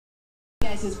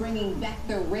Rhinegeist is bringing back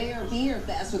the Rare Beer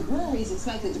Fest, with breweries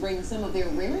expected to bring some of their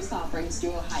rarest offerings to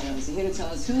Ohio. So here to tell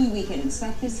us who we can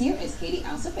expect this year is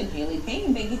Alsip and Hayle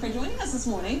Payne. Thank you for joining us this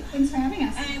morning. Thanks for having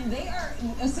us. And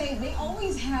they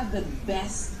always have the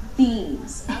best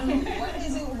themes. I don't know what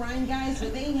is it with Rhinegeist,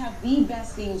 but they have the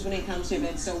best themes when it comes to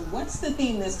events. So what's the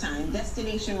theme this time?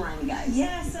 Destination Rhinegeist.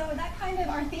 Yeah, so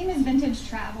our theme is vintage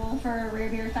travel for Rare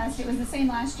Beer Fest. It was the same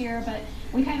last year, but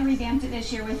we kind of revamped it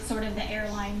this year with sort of the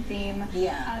airline theme,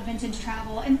 vintage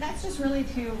travel. And that's just really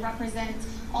to represent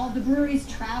all the breweries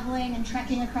traveling and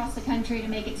trekking across the country to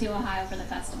make it to Ohio for the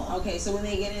festival. Okay, so when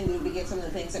they get in, do we get some of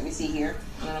the things that we see here?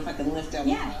 I don't know if I can lift them.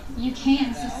 Yeah, you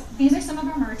can. So these are some of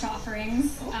our merch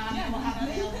offerings that we'll have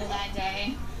available that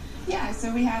day. Yeah,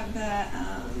 so we have the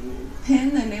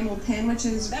pin, the enamel pin, which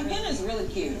is... That pin is really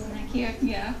cute. Isn't that cute?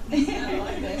 Yeah. I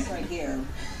like this right here.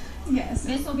 Yes.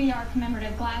 This will be our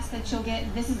commemorative glass that you'll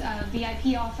get. This is a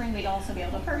VIP offering, but you'll also be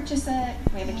able to purchase it.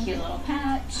 We have a cute little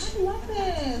patch. I love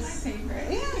this. My favorite.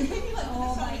 Yeah, can you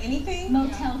like buy anything?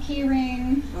 Motel key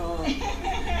ring. Oh,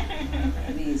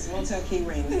 these motel key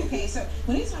rings. Okay, so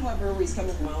when you talk about breweries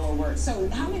coming from all over, so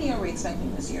how many are we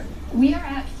expecting this year? We are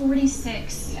at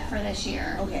 46 for this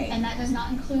year. Okay. And that does not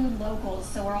include locals.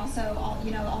 So we're also, all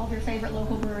of your favorite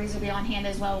local breweries will be on hand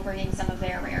as well, bringing some of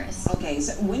their rarest. Okay,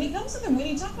 so when it comes to when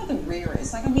you talk about the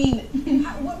rarest,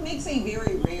 what makes a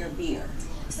very rare beer?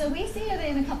 So we see it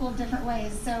in a couple of different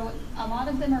ways. So a lot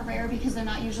of them are rare because they're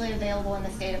not usually available in the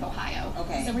state of Ohio.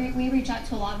 Okay. So we reach out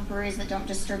to a lot of breweries that don't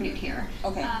distribute here.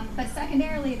 Okay. But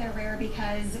secondarily, they're rare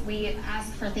because we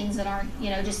ask for things that aren't,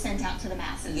 just sent out to the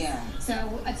masses. Yeah.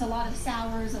 So it's a lot of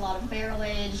sours, a lot of barrel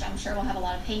aged. I'm sure we'll have a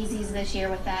lot of hazies this year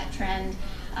with that trend.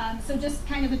 So just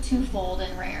kind of a twofold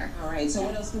and rare. All right, so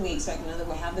what else can we expect? Now that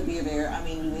we'll have the beer there,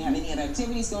 do we have any other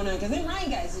activities going on? Because in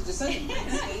Rhinegeist, it's just such a great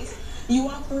space. You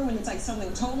walk through and it's like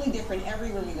something totally different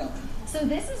every room you go in. So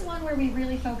this is one where we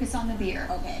really focus on the beer.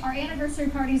 Okay. Our anniversary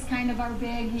party is kind of our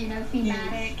big,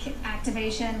 thematic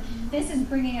activation. This is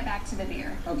bringing it back to the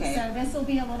beer. Okay. So this will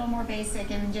be a little more basic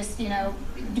and just,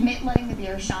 letting the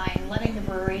beer shine, letting the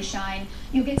brewery shine.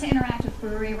 You'll get to interact with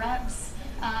brewery reps.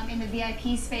 In the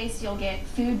VIP space, you'll get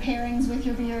food pairings with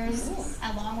your beers,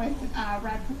 along with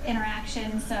rep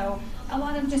interaction. So a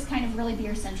lot of just kind of really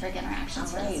beer-centric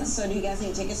interactions. All right. So do you guys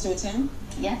need tickets to attend?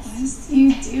 Yes. Yes,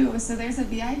 you do. So there's a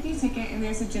VIP ticket and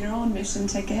there's a general admission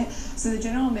ticket. So the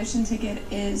general admission ticket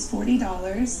is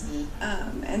 $40,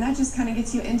 and that just kind of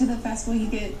gets you into the festival. You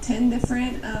get 10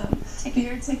 different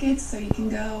beer tickets, so you can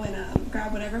go and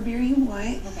grab whatever beer you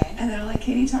want. Okay. And then I'll let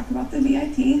Katie talk about the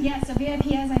VIP. Yeah, so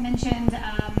VIP, as I mentioned,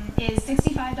 is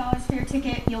 $65 for your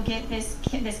ticket. You'll get this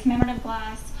commemorative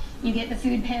glass. You get the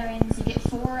food pairings. You get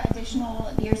 4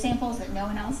 additional beer samples that no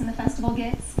one else in the festival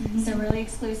gets. So really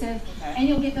exclusive. Okay. And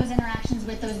you'll get those interactions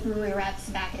with those brewery reps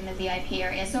back in the VIP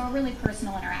area. So a really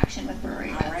personal interaction with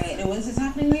brewery reps. All right. And when is this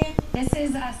happening again? This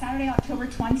is Saturday, October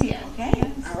 20th. Okay.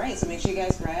 All right. So make sure you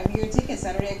guys grab your tickets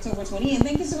Saturday, October 20th. And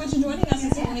thank you so much for joining us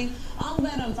this morning. All of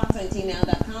that on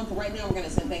fox19now.com. For right now, we're going to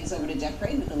send things over to Jeff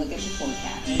Creighton to look at your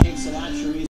forecast. Thanks a lot, Sharice.